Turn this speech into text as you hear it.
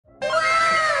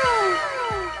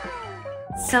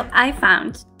So I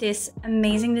found this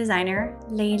amazing designer,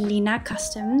 Leilina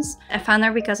Customs. I found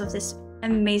her because of this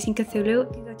amazing Cthulhu.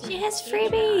 She has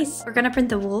freebies. We're gonna print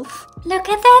the wolf. Look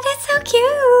at that, it's so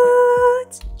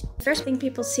cute. The first thing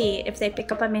people see if they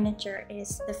pick up a miniature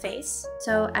is the face.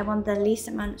 So I want the least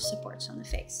amount of supports on the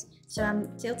face. So I'm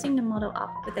tilting the model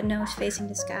up with the nose facing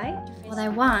the sky. What I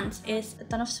want is a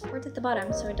ton of support at the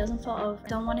bottom so it doesn't fall over.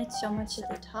 Don't want it so much at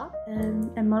the top.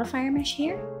 A modifier mesh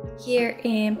here. Here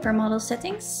in per model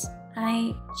settings,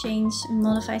 I change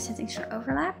modify settings for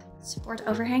overlap. Support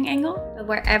overhang angle, but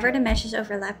wherever the mesh is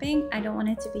overlapping, I don't want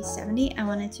it to be 70, I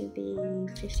want it to be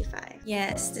 55.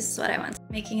 Yes, this is what I want.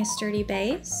 Making a sturdy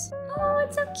base. Oh,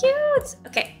 it's so cute!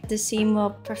 Okay, the seam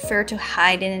will prefer to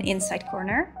hide in an inside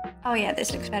corner. Oh yeah,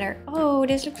 this looks better. Oh,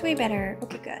 this looks way better.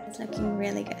 Okay, good. It's looking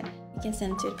really good. You can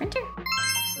send it to the printer.